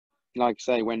like I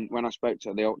say, when I spoke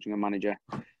to the Altrincham manager,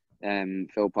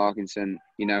 Phil Parkinson,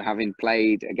 having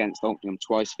played against Altrincham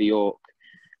twice for York,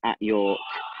 at York,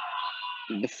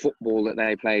 the football that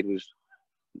they played was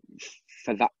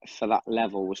for that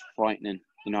level was frightening.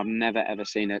 I've never ever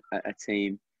seen a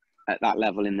team at that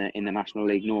level in the National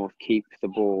League North keep the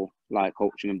ball like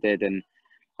Altrincham did, and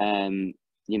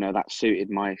that suited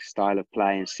my style of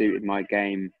play and suited my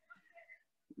game,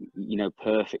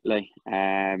 perfectly.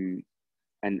 And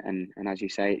as you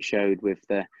say, it showed with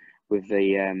the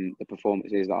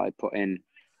performances that I put in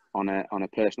on a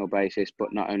personal basis.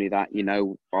 But not only that,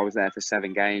 I was there for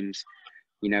 7 games.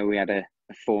 We had a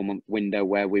 4-month window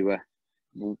where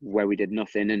we did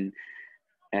nothing,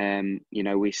 and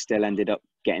we still ended up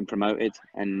getting promoted.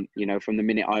 And from the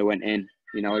minute I went in,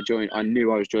 I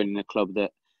knew I was joining a club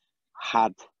that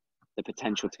had the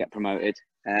potential to get promoted.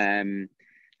 And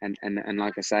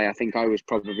like I say, I think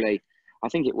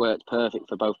it worked perfect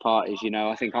for both parties.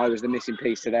 I think I was the missing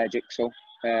piece to their jigsaw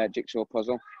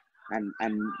puzzle, and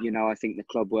I think the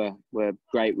club were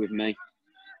great with me.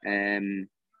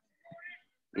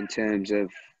 In terms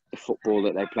of the football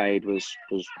that they played was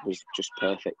just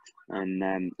perfect, and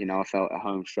I felt at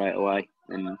home straight away.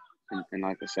 And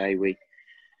like I say, we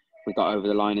got over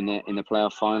the line in the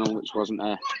playoff final, which wasn't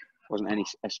a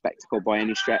spectacle by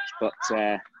any stretch, but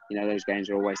those games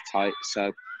are always tight.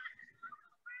 So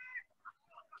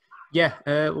yeah,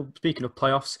 well, speaking of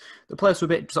playoffs, the playoffs were a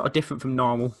bit sort of different from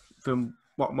normal, from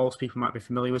what most people might be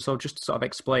familiar with. So just to sort of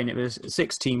explain, it was a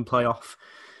 6-team playoff,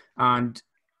 and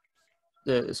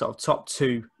the sort of top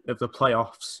 2 of the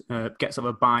playoffs gets sort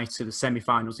of a bye to the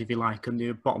semi-finals, if you like, and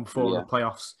the bottom 4 of the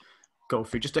playoffs go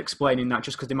through. Just explaining that,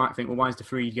 just because they might think, well, why is the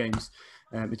 3 games?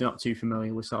 If they're not too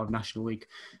familiar with sort of National League.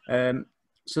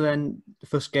 So then the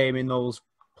first game in those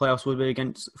playoffs would be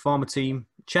against former team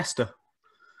Chester.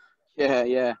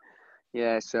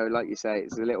 Yeah. So like you say,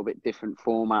 it's a little bit different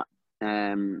format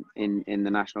in the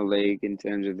National League in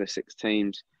terms of the 6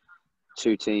 teams.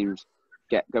 2 teams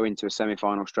go into a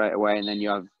semi-final straight away, and then you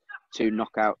have 2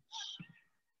 knockout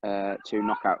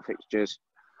fixtures.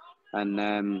 And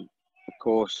of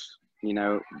course,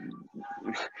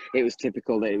 it was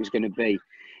typical that it was going to be.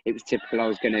 It was typical. I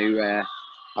was going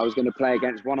to play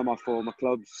against one of my former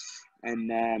clubs,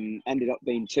 and ended up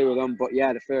being 2 of them. But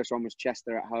yeah, the first one was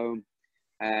Chester at home.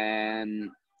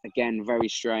 Again, very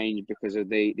strange because of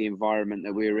the environment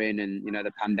that we were in, and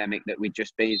the pandemic that we'd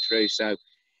just been through. So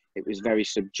it was very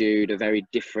subdued, a very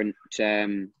different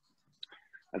game,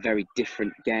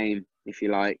 if you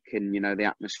like. And the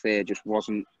atmosphere just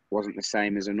wasn't the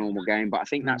same as a normal game. But I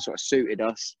think that sort of suited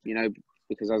us,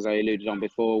 because as I alluded on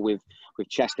before, with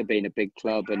Chester being a big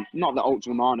club, and not that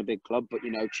Altrincham aren't a big club, but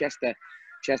Chester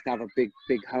have a big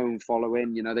home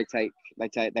following.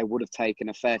 They would have taken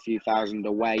a fair few thousand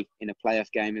away in a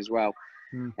playoff game as well.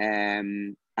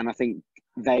 And I think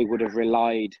they would have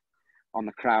relied on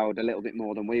the crowd a little bit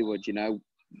more than we would.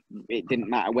 It didn't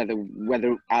matter whether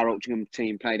our Altrincham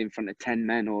team played in front of 10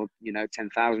 men or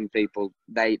 10,000 people.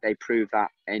 They proved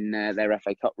that in their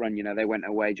FA Cup run. They went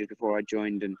away just before I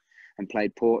joined and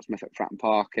played Portsmouth at Fratton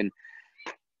Park, and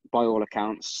by all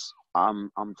accounts,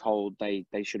 I'm told they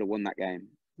should have won that game.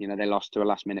 They lost to a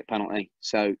last minute penalty.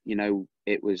 So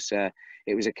it was a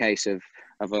case of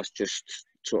us just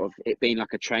sort of it being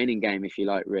like a training game, if you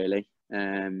like, really.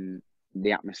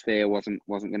 The atmosphere wasn't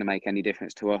going to make any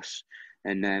difference to us,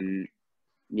 and then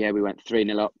we went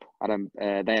 3-0 up.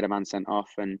 They had a man sent off,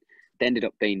 and they ended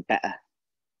up being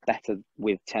better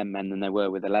with 10 men than they were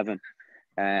with 11.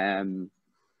 And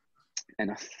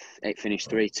it finished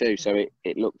 3-2. So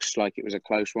it looks like it was a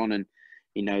close one, and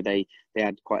they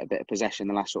had quite a bit of possession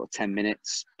the last sort of 10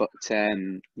 minutes, but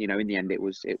in the end it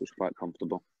was quite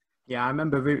comfortable. Yeah, I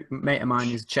remember a mate of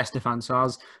mine is a Chester fan, so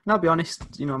and I'll be honest,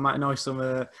 I might annoy some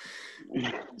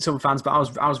fans, but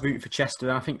I was rooting for Chester,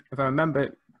 and I think if I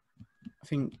remember,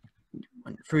 went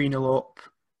 3-0 up,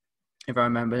 if I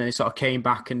remember, and it sort of came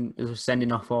back and it was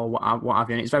sending off or what have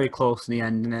you, and it's very close in the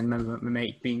end, and then I remember my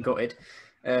mate being gutted.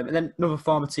 And then another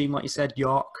former team, like you said,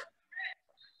 York,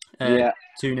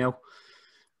 2-0.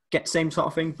 Get the same sort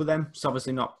of thing for them. It's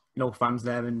obviously no fans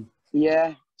there, and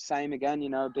same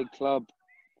again. A big club.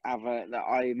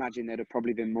 I imagine there'd have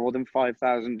probably been more than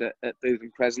 5,000 at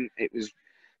Bootham Crescent. It was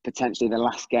potentially the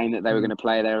last game that they were going to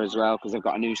play there as well, because they've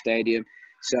got a new stadium.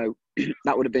 So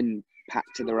that would have been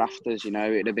packed to the rafters. It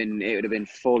would have been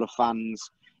full of fans.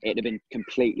 It'd have been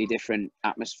completely different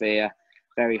atmosphere,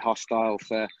 very hostile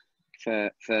for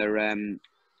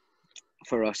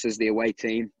us as the away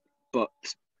team. But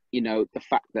the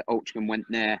fact that Altrincham went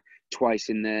there twice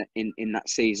in that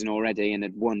season already and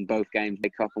had won both games, the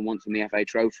Cup and once in the FA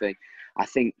Trophy, I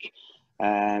think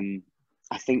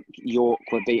I think York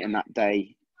were beaten that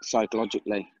day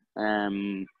psychologically.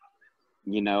 I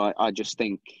just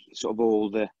think sort of all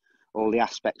the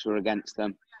aspects were against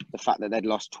them. The fact that they'd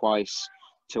lost twice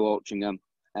to Altrincham,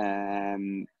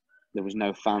 there was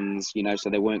no fans, so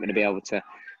they weren't going to be able to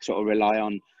sort of rely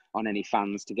on any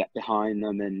fans to get behind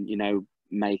them and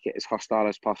make it as hostile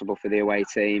as possible for the away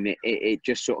team. It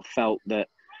just sort of felt that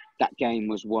game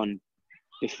was won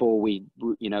before we'd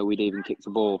even kicked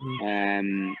the ball.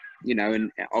 And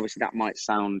obviously that might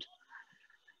sound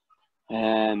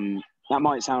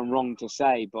wrong to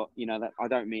say, but that I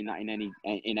don't mean that in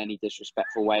any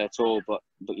disrespectful way at all. But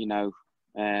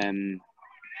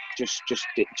just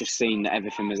seeing that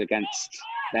everything was against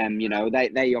them.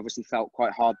 They obviously felt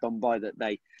quite hard done by that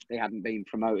they hadn't been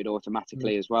promoted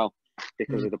automatically as well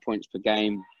because of the points per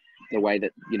game, the way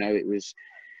that it was,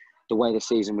 the way the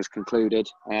season was concluded.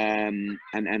 And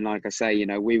like I say,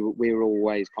 we were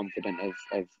always confident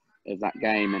of that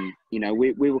game, and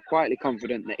we were quietly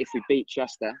confident that if we beat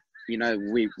Chester,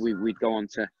 we'd go on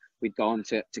to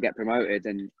get promoted.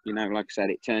 And like I said,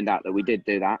 it turned out that we did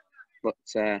do that, but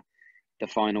the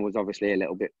final was obviously a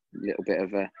little bit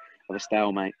of a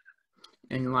stalemate.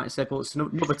 And like I said, well, it's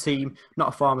another team, not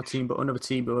a farmer team, but another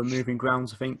team who are moving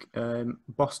grounds, I think.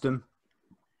 Boston,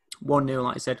 1-0,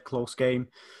 like I said, close game,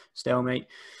 stalemate.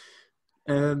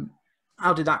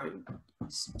 How did that...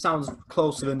 Sounds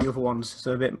closer than the other ones,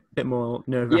 so a bit more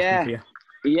nerve-wracking for you.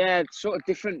 Yeah, sort of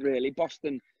different, really.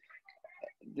 Boston,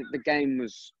 the game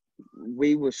was...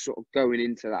 We were sort of going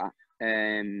into that.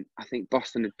 I think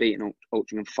Boston had beaten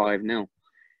Altrincham 5-0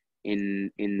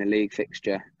 in the league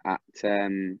fixture at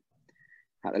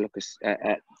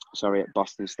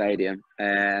Boston Stadium.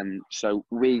 So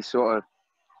we sort of,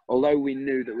 although we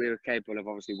knew that we were capable of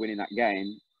obviously winning that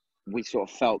game, we sort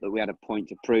of felt that we had a point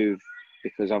to prove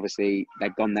because obviously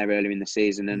they'd gone there earlier in the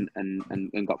season and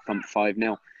got thumped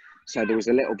 5-0. So there was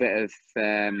a little bit of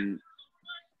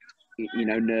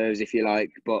nerves, if you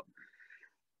like, but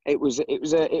it was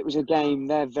a game.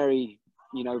 They're very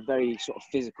very sort of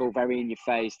physical, very in your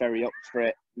face, very up for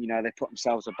it. They put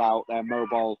themselves about. They're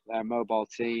a mobile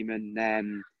team, and they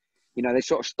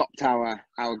sort of stopped our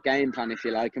game plan, if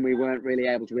you like, and we weren't really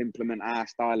able to implement our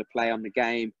style of play on the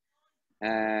game.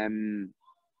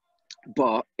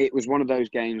 But it was one of those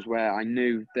games where I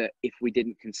knew that if we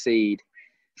didn't concede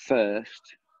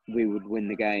first, we would win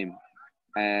the game.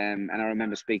 And I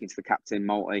remember speaking to the captain,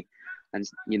 Malty, and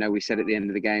we said at the end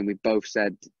of the game, we both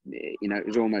said, it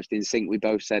was almost in sync. We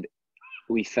both said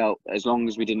we felt as long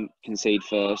as we didn't concede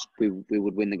first, we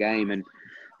would win the game.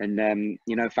 And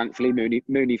thankfully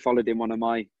Mooney followed in one of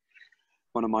my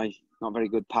not very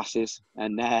good passes,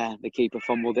 and the keeper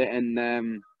fumbled it, and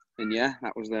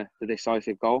that was the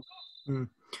decisive goal.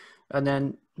 And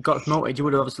then got promoted. You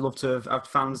would have obviously loved to have had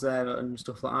fans there and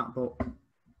stuff like that, but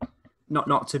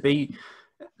not to be.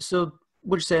 So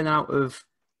would you say out of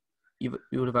you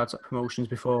would have had promotions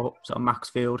before, sort of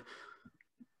Maxfield?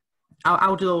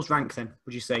 How do those rank then?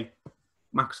 Would you say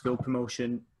Maxfield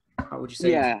promotion? How would you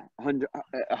say? Yeah,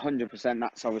 100%.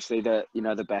 That's obviously the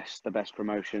best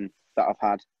promotion that I've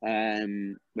had,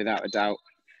 without a doubt.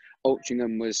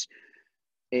 Altrincham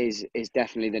is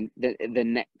definitely the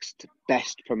next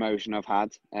best promotion I've had.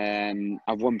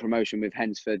 I've won promotion with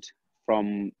Hensford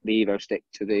from the Evo Stick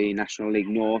to the National League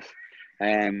North.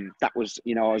 That was,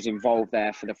 I was involved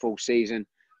there for the full season,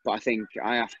 but I think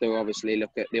I have to obviously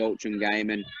look at the Altrincham game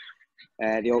and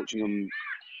the Altrincham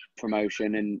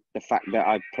promotion, and the fact that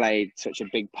I played such a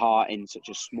big part in such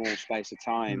a small space of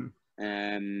time.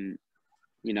 That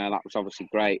was obviously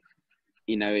great.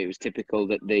 It was typical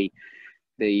that the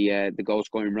goal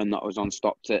scoring run that was on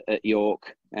stopped at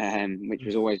York, which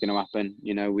was always going to happen.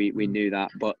 We knew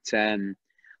that, but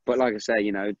like I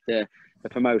say, the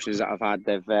promotions that I've had,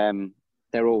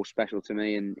 they're all special to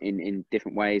me in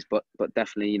different ways, but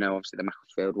definitely, obviously the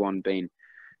Macclesfield one being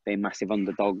massive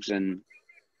underdogs and,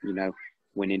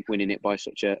 winning it by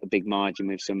such a big margin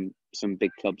with some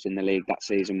big clubs in the league that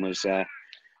season was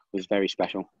very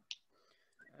special.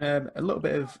 A little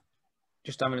bit of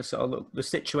just having a sort of look, the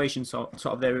situation sort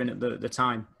of they were in at the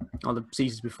time, or the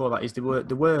seasons before that, is they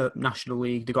were National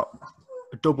League, they got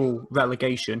a double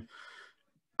relegation,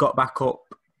 got back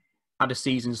up, had a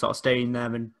season sort of staying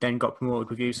there, and then got promoted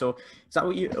with you. So is that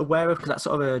what you're aware of? Because that's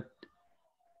sort of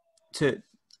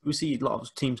we see a lot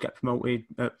of teams get promoted,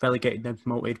 relegated, then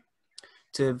promoted.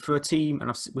 For a team, and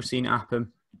we've seen it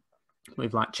happen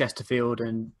with like Chesterfield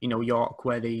and York,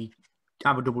 where they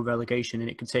have a double relegation, and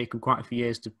it can take them quite a few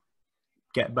years to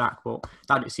get back. But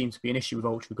that didn't seem to be an issue with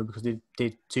Altrincham because they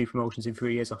did 2 promotions in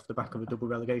 3 years off the back of a double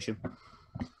relegation.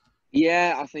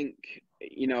 Yeah, I think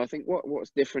I think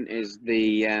what's different is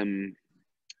the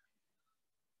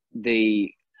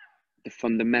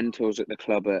fundamentals at the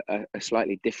club are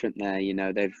slightly different there.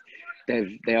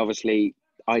 They obviously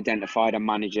identified a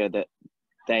manager that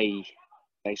they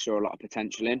saw a lot of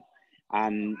potential in,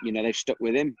 and they've stuck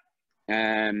with him.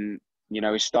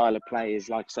 His style of play is,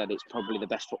 like I said, it's probably the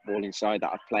best footballing side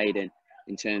that I've played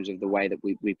in terms of the way that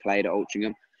we played at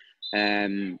Altrincham.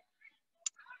 And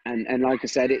like I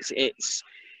said, it's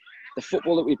the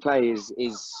football that we play is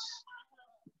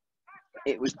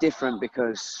it was different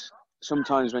because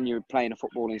sometimes when you're playing a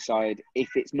footballing side,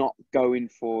 if it's not going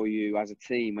for you as a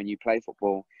team when you play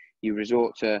football, you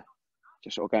resort to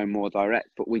sort of going more direct.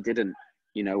 But we didn't.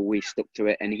 We stuck to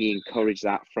it, and he encouraged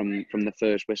that from the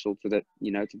first whistle to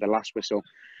the last whistle.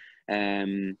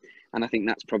 And I think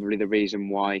that's probably the reason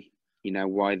why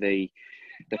the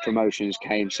promotions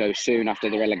came so soon after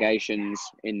the relegations,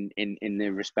 in the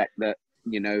respect that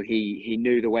he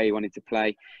knew the way he wanted to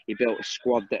play. He built a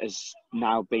squad that has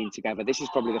now been together. This is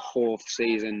probably the fourth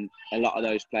season a lot of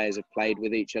those players have played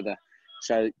with each other.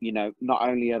 So not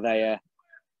only are they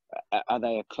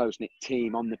a close-knit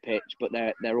team on the pitch, but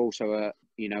they're also a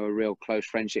real close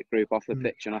friendship group off the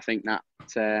pitch. And I think that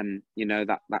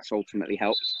that's ultimately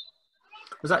helped.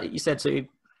 Was that you said? So, and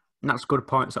that's a good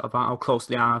point, sort of how close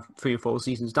they are, 3 or 4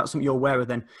 seasons. That's something you're aware of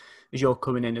then, as you're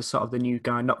coming in as sort of the new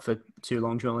guy, not for too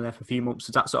long, you're only there for a few months.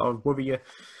 Does that sort of worry you,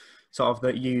 sort of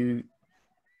that you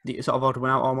sort of odd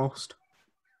one out almost,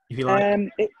 if you like?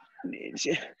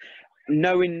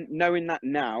 Knowing that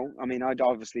now, I mean, I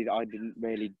didn't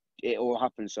really. It all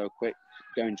happened so quick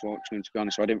going to Altrincham, to be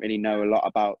honest. So I didn't really know a lot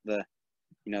about the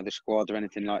squad or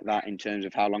anything like that in terms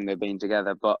of how long they've been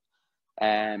together. But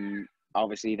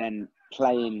obviously, then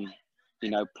playing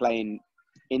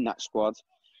in that squad,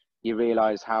 you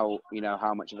realise how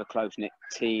much of a close knit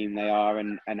team they are,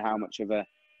 and how much of a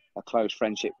close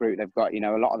friendship group they've got. A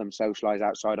lot of them socialise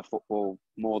outside of football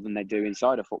more than they do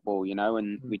inside of football.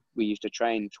 And we used to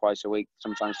train twice a week,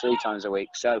 sometimes 3 times a week.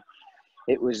 So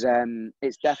it was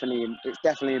it's definitely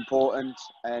important,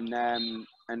 and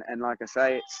like I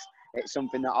say, it's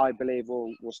something that I believe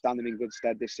will stand them in good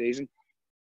stead this season.